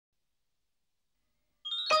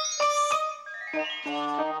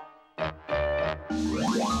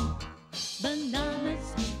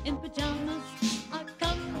Bananas in pyjamas are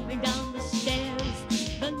coming down the stairs.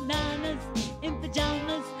 Bananas in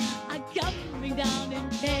pyjamas are coming down in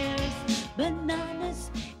pairs. Bananas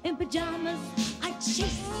in pyjamas are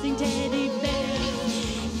chasing teddy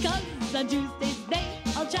bears. 'Cause on Tuesdays they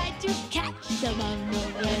all try to catch them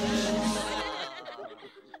unawares.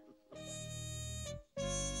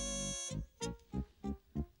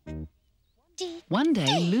 One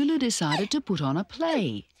day, Lulu decided to put on a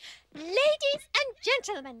play. Ladies and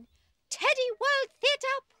gentlemen, Teddy World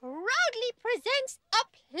Theatre proudly presents a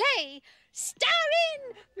play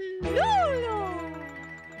starring Lulu.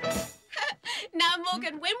 Now,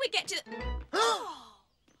 Morgan, when we get to...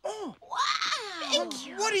 Wow! Thank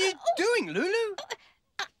you. What are you doing, Lulu?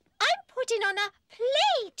 I'm putting on a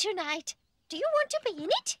play tonight. Do you want to be in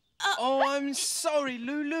it? Oh, I'm sorry,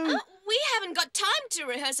 Lulu. we haven't got time to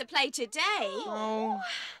rehearse a play today. Oh.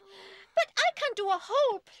 But I can't do a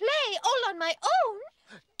whole play all on my own.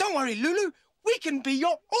 Don't worry, Lulu. We can be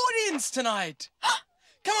your audience tonight.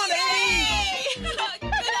 Come on, Amy! Good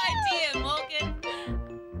idea, Morgan.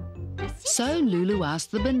 So Lulu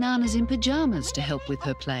asked the Bananas in Pyjamas to help with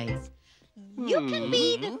her play. You can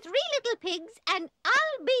be the three little pigs and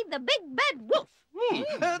I'll be the big bad wolf.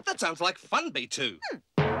 That sounds like fun, B2.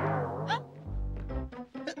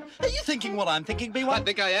 Are you thinking what I'm thinking, B1? I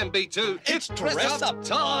think I am, B2. It's dress-up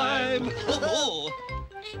time!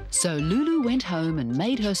 So Lulu went home and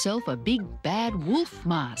made herself a big bad wolf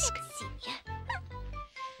mask.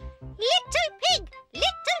 Little pig,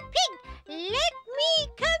 let me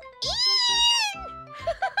come in.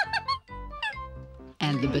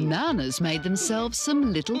 And the Bananas made themselves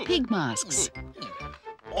some little pig masks.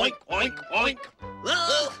 Oink, oink, oink.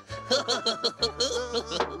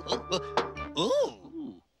 Ooh.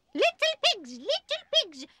 Little pigs,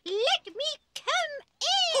 let me come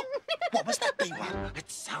in. What was that, B1? It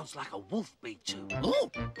sounds like a wolf, B2.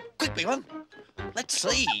 Oh, quick, B1. Let's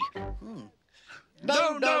see.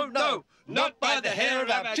 No, no, no. Not by the hair of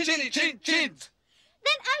our chinny chins.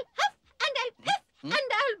 Then I'll huff and I'll puff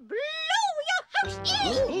and I'll blow your house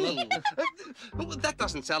in. That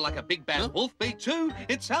doesn't sound like a big bad wolf, B2.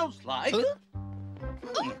 It sounds like...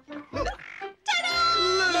 Ta-da!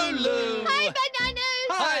 Lulu! Hi, Bananas!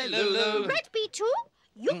 Hi, Lulu! Right, B2,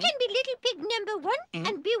 you can be little pig number 1,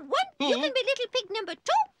 and B1, you can be little pig number 2,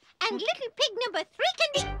 and little pig number 3 can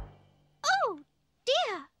be... Oh,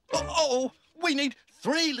 dear. Oh, we need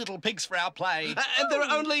 3 little pigs for our play. And there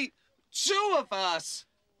are only 2 of us.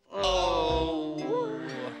 Oh.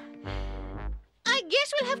 I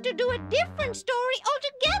guess we'll have to do a different story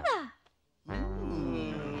altogether.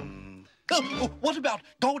 Oh, what about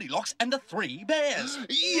Goldilocks and the 3 bears?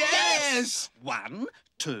 Yes! 1,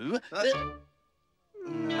 2...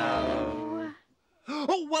 No.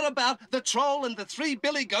 Oh, what about the troll and the 3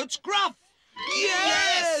 billy goats gruff?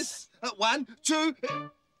 Yes! 1, 2...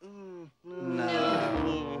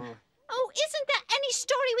 No. Oh, isn't there any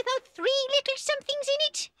story without 3 little somethings in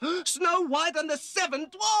it? Snow White and the 7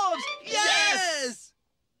 dwarves! Yes!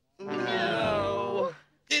 No.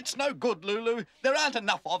 It's no good, Lulu. There aren't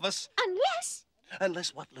enough of us. Unless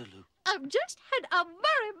Unless what, Lulu? I've just had a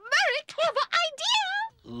very, very clever idea.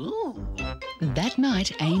 Ooh. That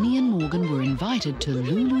night, Amy and Morgan were invited to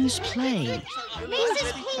Lulu's play.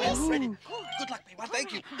 Places, please. Good luck, B1.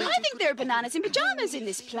 Thank you. I think there are bananas in pyjamas in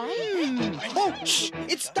this play. Oh, shh!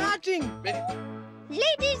 It's starting!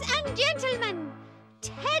 Ladies and gentlemen,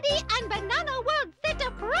 Teddy and Banana World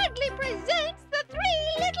Theatre proudly presents the 3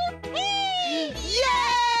 little pigs!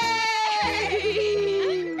 Yay!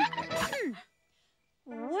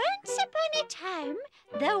 Once upon a time,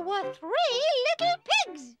 there were 3 little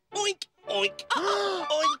pigs. Oink, oink,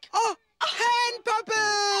 oink. Oh, hand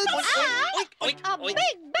puppets! And a big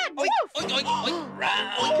bad wolf.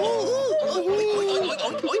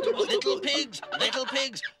 Little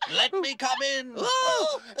pigs, let me come in.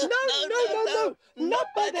 Oh, no. Not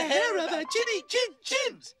by the hair of our chinny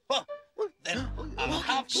chins. Well, then I'll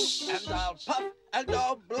huff and I'll puff and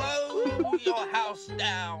I'll blow your house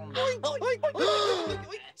down.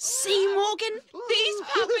 See, Morgan? These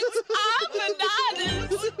puppets are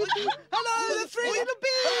bananas. Hello, the 3 little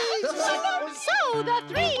pigs! So the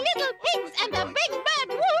 3 little pigs and the big bad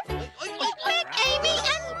wolf met Amy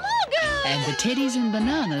and Morgan. And the Teddies and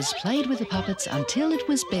Bananas played with the puppets until it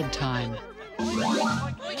was bedtime.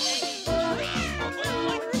 Hey!